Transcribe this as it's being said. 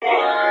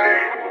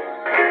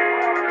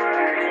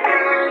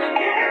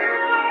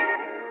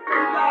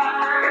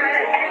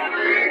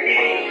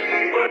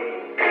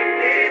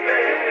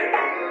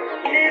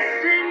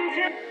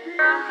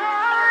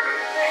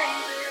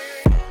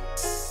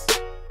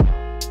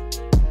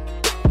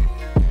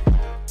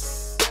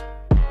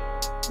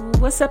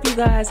What's up, you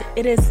guys?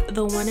 It is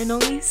the one and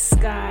only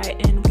Sky,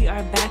 and we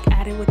are back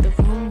at it with the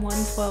Room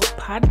 112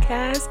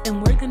 podcast, and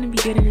we're going to be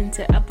getting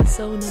into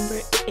episode number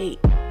 8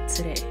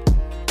 today.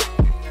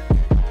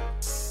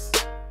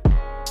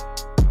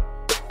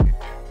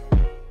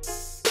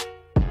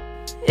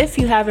 If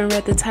you haven't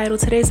read the title,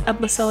 today's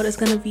episode is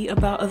going to be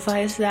about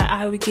advice that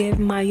I would give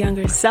my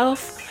younger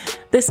self.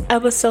 This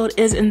episode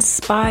is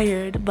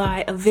inspired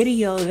by a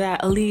video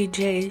that Aaliyah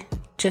J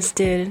just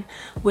did,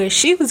 where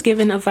she was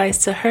giving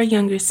advice to her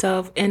younger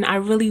self, and I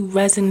really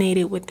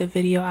resonated with the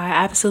video. I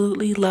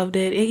absolutely loved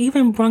it. It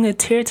even brought a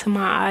tear to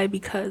my eye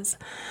because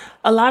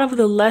a lot of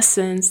the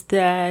lessons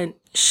that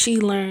she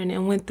learned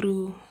and went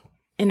through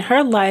in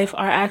her life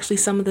are actually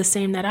some of the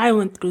same that I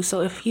went through.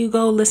 So if you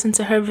go listen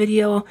to her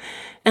video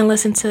and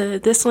listen to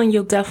this one,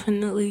 you'll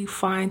definitely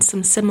find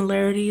some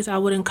similarities. I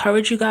would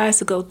encourage you guys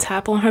to go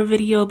tap on her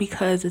video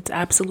because it's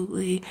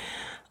absolutely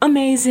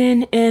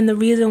amazing. And the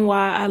reason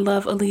why I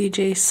love Aaliyah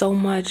J so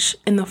much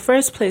in the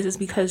first place is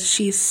because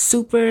she's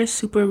super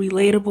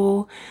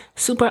relatable,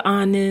 super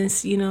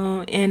honest,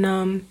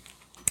 and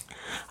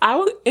I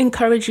would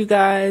encourage you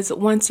guys,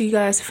 once you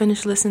guys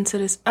finish listening to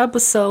this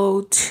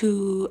episode,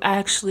 to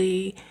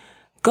actually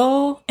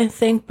go and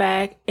think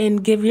back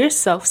and give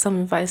yourself some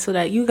advice so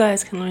that you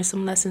guys can learn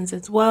some lessons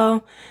as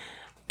well.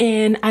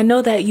 And I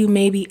know that you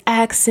may be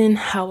asking,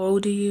 how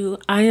old are you?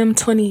 I am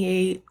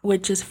 28,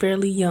 which is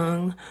fairly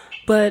young.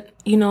 But,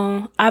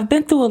 I've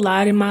been through a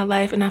lot in my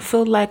life, and I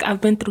feel like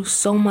I've been through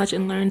so much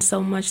and learned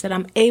so much that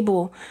I'm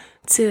able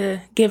to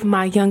give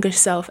my younger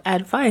self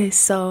advice.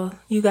 So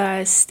you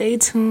guys stay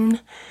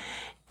tuned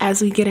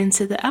as we get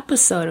into the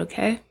episode,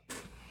 okay?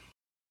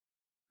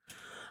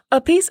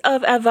 A piece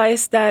of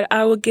advice that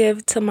I would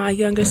give to my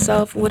younger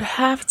self would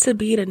have to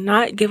be to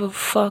not give a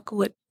fuck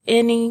what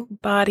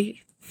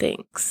anybody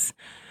thinks.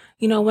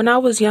 When I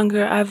was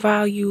younger, I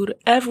valued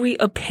every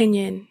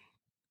opinion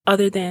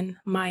other than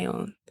my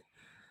own,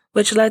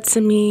 which led to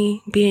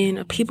me being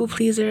a people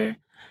pleaser,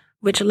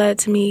 which led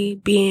to me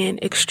being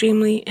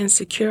extremely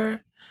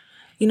insecure.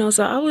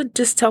 So I would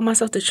just tell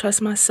myself to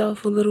trust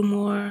myself a little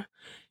more.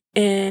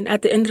 And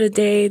at the end of the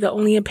day, the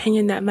only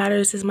opinion that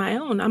matters is my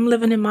own. I'm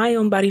living in my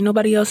own body.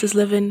 Nobody else is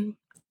living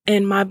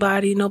in my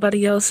body.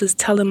 Nobody else is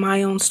telling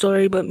my own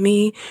story but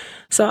me.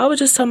 So I would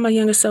just tell my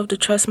younger self to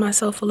trust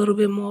myself a little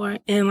bit more.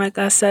 And like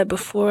I said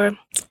before,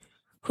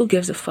 who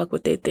gives a fuck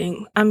what they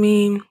think? I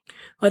mean,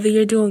 whether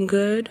you're doing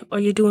good or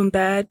you're doing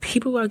bad,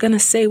 people are going to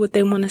say what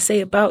they want to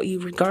say about you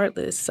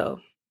regardless. So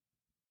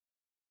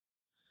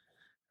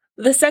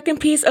the second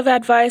piece of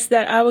advice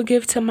that I would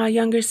give to my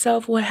younger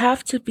self would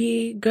have to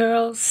be,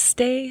 girls,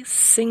 stay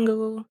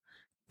single,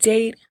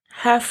 date,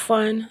 have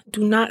fun.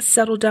 Do not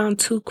settle down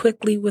too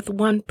quickly with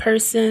one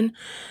person.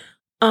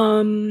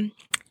 When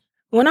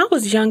I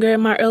was younger,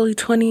 in my early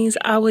 20s,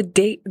 I would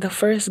date the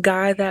first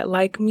guy that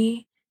liked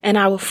me. And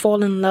I would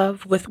fall in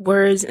love with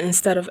words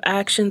instead of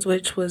actions,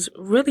 which was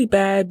really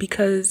bad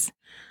because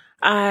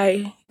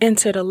I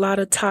entered a lot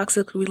of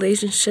toxic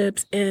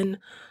relationships and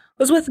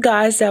was with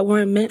guys that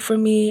weren't meant for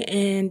me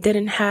and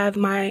didn't have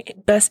my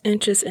best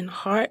interests in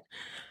heart.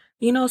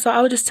 So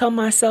I would just tell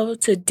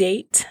myself to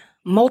date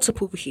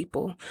multiple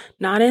people.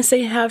 Now, I didn't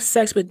say have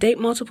sex, but date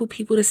multiple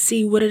people to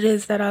see what it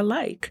is that I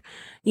like,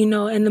 and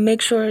to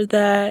make sure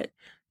that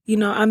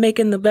I'm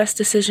making the best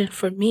decision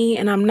for me,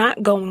 and I'm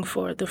not going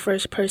for the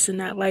first person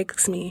that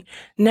likes me.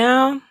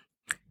 Now,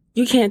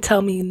 you can't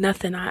tell me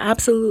nothing. I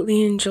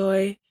absolutely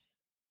enjoy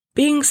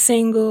being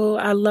single.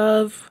 I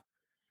love,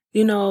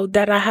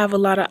 that I have a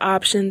lot of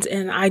options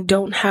and I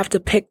don't have to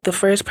pick the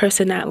first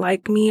person that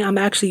likes me. I'm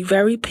actually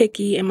very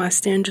picky, and my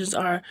standards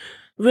are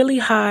really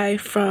high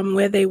from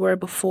where they were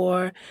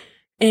before.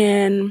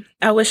 And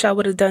I wish I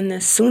would have done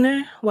this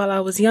sooner while I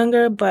was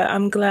younger, but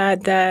I'm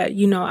glad that,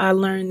 I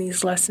learned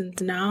these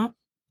lessons now.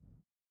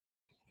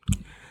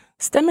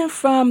 Stemming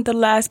from the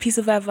last piece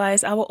of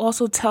advice, I will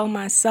also tell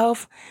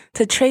myself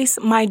to chase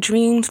my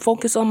dreams,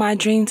 focus on my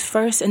dreams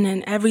first, and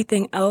then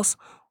everything else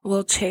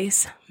will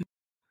chase.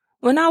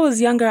 When I was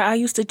younger, I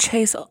used to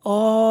chase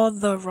all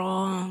the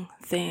wrong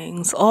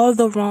things, all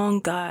the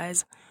wrong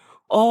guys,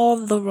 all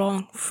the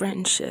wrong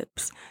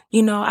friendships.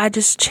 I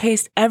just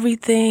chased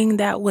everything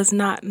that was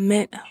not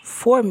meant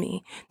for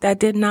me, that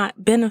did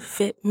not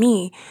benefit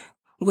me,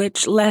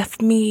 which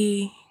left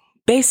me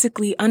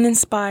basically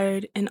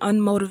uninspired and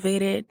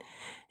unmotivated.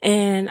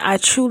 And I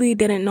truly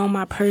didn't know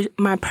my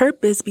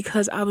purpose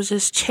because I was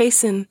just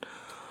chasing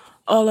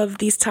all of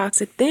these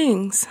toxic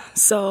things.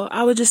 So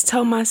I would just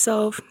tell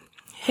myself,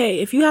 hey,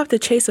 if you have to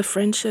chase a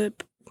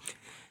friendship,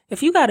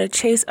 if you got to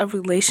chase a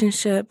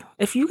relationship,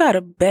 if you got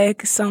to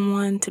beg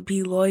someone to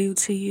be loyal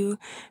to you,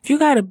 if you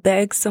got to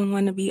beg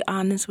someone to be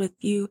honest with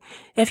you,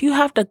 if you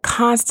have to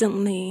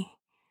constantly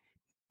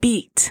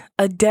beat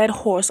a dead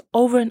horse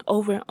over and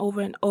over and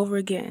over and over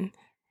again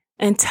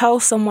and tell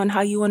someone how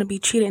you want to be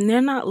treated and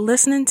they're not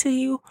listening to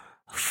you,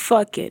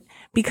 fuck it,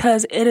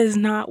 because it is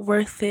not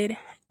worth it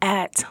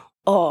at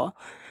all.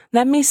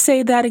 Let me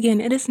say that again.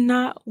 It is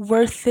not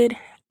worth it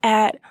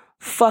at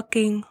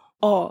fucking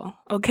all,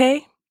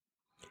 okay?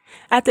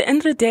 At the end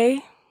of the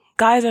day,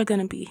 Guys are going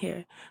to be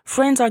here.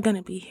 Friends are going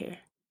to be here.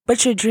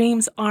 But your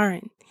dreams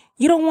aren't.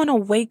 You don't want to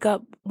wake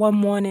up one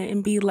morning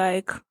and be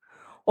like,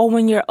 or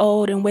when you're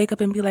old and wake up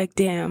and be like,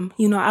 damn,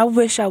 I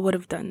wish I would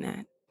have done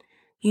that.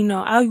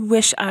 I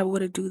wish I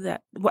would have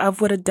I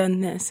would have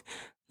done this.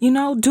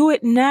 Do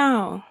it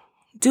now.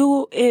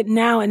 Do it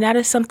now. And that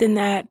is something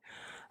that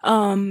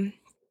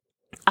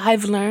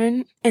I've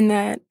learned and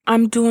that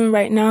I'm doing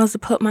right now, is to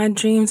put my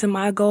dreams and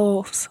my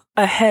goals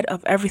ahead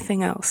of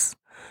everything else,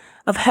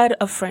 ahead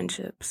of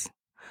friendships,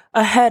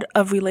 ahead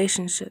of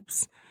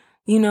relationships,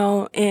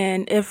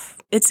 and if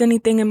it's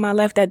anything in my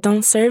life that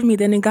don't serve me,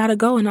 then it gotta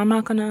go. And I'm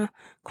not gonna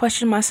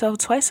question myself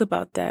twice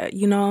about that.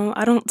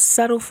 I don't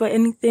settle for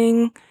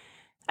anything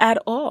at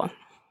all.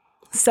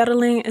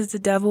 Settling is the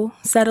devil.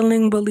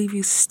 Settling will leave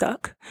you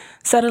stuck.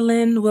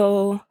 Settling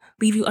will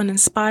leave you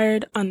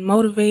uninspired,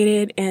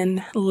 unmotivated,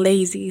 and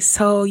lazy.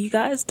 So you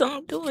guys,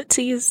 don't do it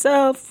to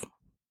yourself.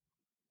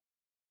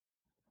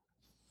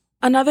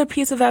 Another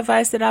piece of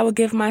advice that I would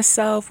give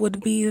myself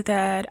would be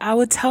that I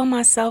would tell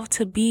myself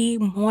to be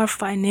more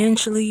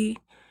financially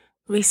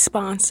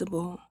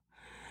responsible.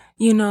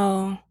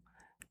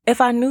 If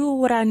I knew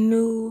what I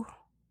knew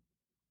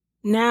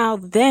now,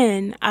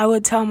 then I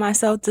would tell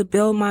myself to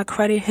build my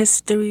credit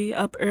history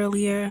up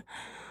earlier,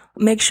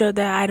 make sure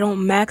that I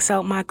don't max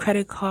out my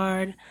credit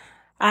card.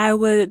 I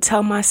would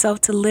tell myself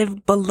to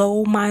live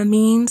below my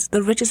means.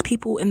 The richest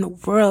people in the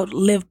world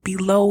live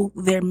below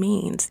their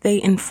means.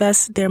 They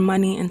invest their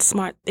money in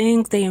smart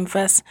things. They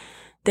invest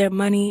their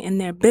money in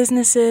their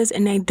businesses,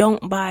 and they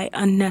don't buy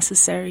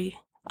unnecessary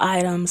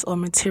items or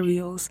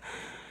materials.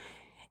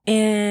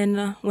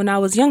 And when I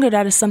was younger,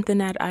 that is something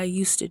that I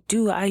used to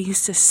do. I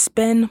used to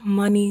spend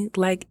money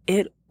like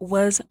it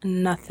was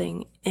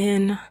nothing.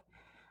 And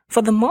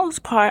for the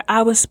most part,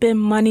 I would spend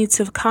money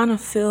to kind of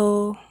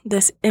fill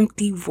this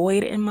empty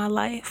void in my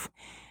life.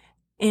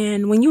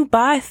 And when you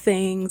buy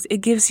things, it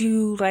gives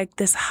you like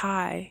this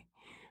high.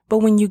 But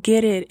when you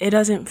get it, it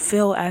doesn't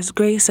feel as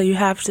great. So you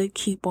have to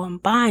keep on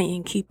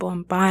buying.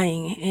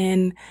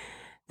 And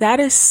that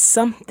is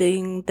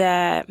something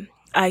that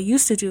I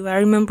used to do. I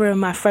remember in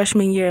my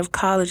freshman year of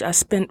college, I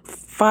spent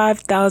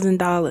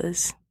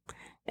 $5,000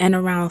 in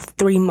around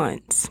 3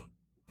 months.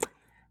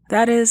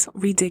 That is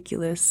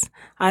ridiculous.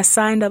 I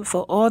signed up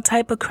for all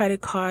type of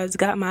credit cards,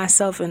 got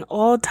myself in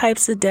all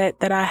types of debt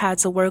that I had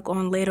to work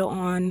on later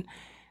on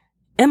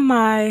in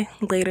my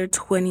later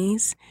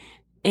 20s.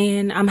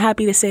 And I'm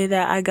happy to say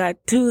that I got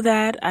through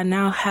that. I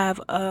now have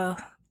a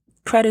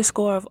credit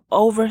score of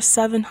over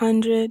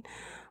 700,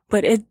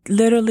 but it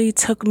literally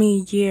took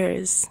me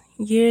years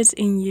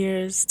and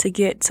years to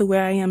get to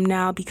where I am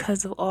now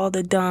because of all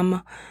the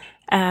dumb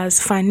as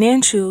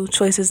financial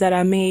choices that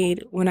I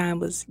made when I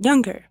was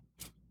younger.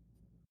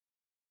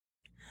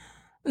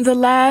 The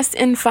last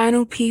and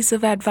final piece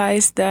of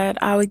advice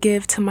that I would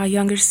give to my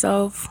younger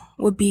self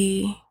would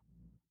be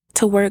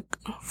to work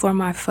for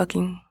my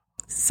fucking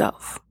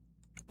self,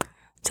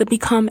 to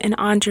become an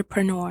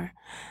entrepreneur,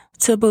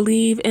 to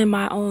believe in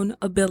my own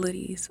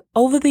abilities.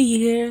 Over the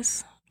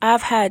years,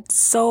 I've had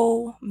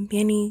so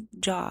many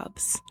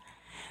jobs,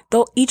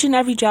 though each and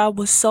every job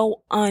was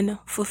so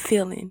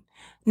unfulfilling.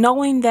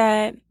 Knowing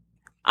that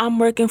I'm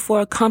working for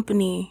a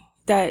company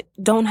that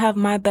don't have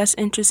my best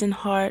interest in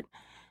heart,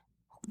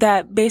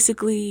 that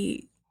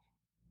basically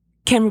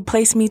can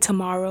replace me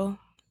tomorrow,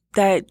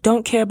 that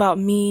don't care about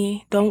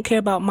me, don't care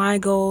about my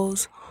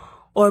goals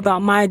or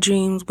about my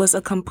dreams, was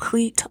a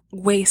complete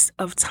waste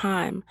of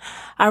time.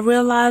 I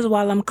realized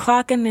while I'm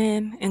clocking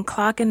in and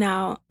clocking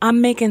out, I'm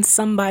making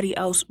somebody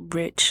else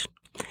rich,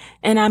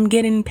 and I'm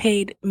getting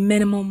paid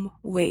minimum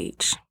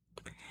wage,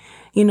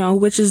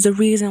 which is the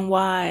reason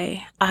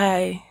why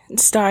I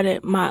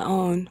started my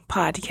own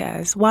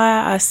podcast,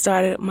 why I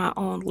started my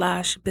own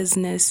lash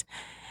business,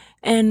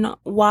 and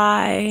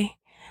why,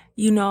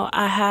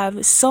 I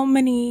have so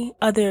many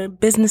other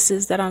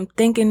businesses that I'm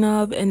thinking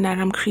of and that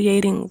I'm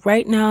creating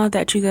right now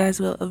that you guys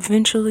will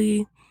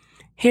eventually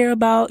hear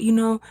about.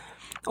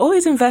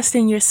 Always invest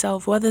in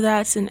yourself, whether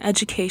that's in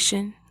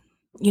education,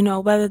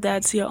 whether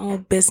that's your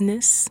own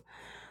business.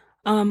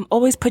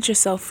 Always put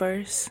yourself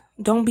first.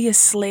 Don't be a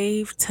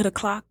slave to the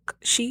clock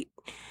sheet.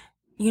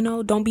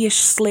 Don't be a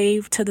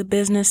slave to the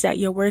business that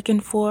you're working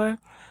for.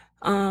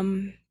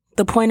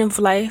 The point of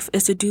life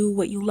is to do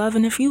what you love.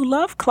 And if you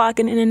love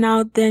clocking in and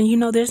out, then,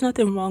 there's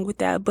nothing wrong with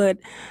that. But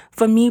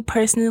for me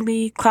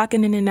personally,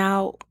 clocking in and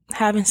out,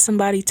 having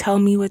somebody tell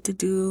me what to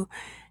do,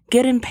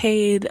 getting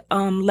paid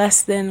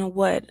less than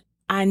what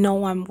I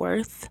know I'm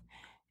worth,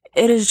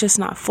 it is just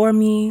not for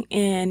me.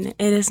 And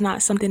it is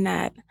not something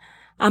that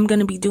I'm going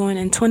to be doing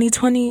in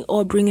 2020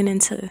 or bringing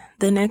into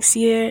the next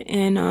year.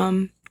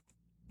 And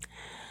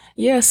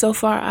so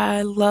far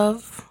I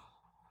love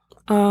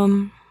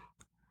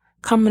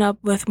coming up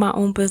with my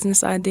own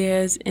business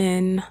ideas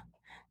and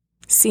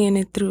seeing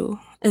it through.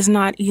 It's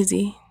not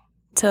easy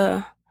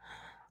to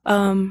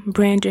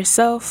brand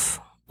yourself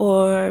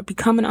or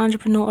become an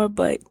entrepreneur,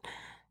 but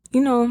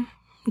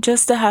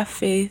just to have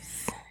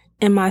faith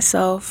in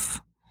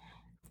myself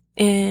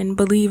and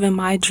believe in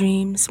my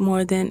dreams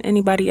more than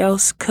anybody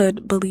else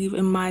could believe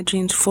in my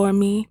dreams for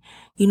me.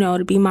 You know,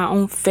 to be my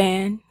own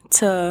fan,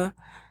 to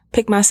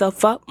pick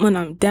myself up when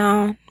I'm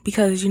down,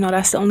 because, you know,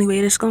 that's the only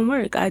way this gonna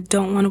work. I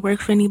don't want to work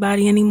for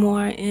anybody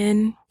anymore,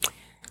 and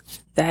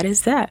that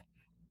is that.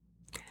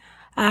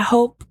 I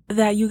hope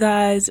that you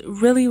guys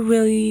really,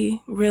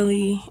 really,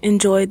 really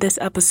enjoyed this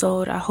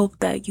episode. I hope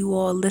that you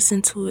all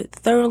listened to it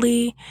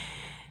thoroughly.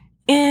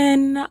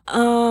 And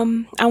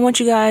I want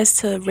you guys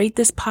to rate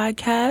this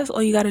podcast.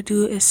 All you got to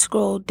do is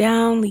scroll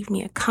down, leave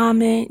me a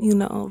comment, you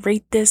know,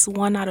 rate this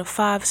 1 out of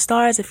 5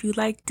 stars. If you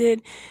liked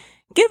it,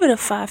 give it a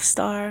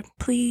 5-star,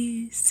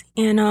 please.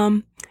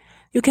 And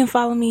you can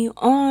follow me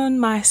on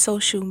my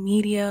social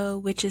media,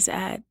 which is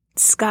at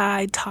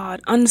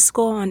SkyTodd_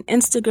 on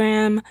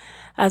Instagram,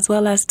 as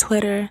well as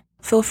Twitter.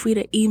 Feel free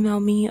to email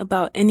me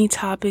about any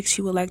topics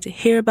you would like to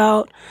hear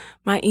about.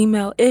 My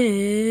email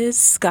is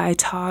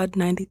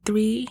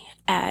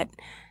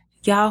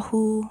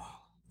skytodd93@yahoo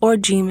or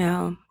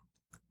gmail.com.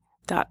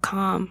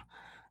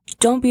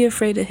 Don't be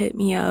afraid to hit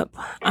me up.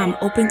 I'm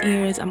open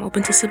ears. I'm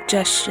open to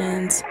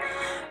suggestions.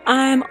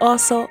 I'm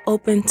also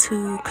open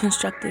to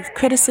constructive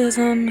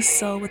criticism.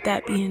 So with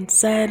that being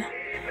said,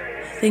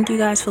 thank you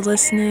guys for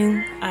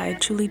listening. I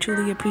truly,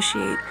 truly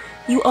appreciate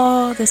you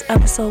all. This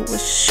episode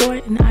was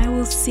short, and I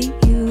will see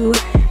you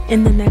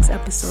in the next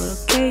episode,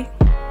 okay?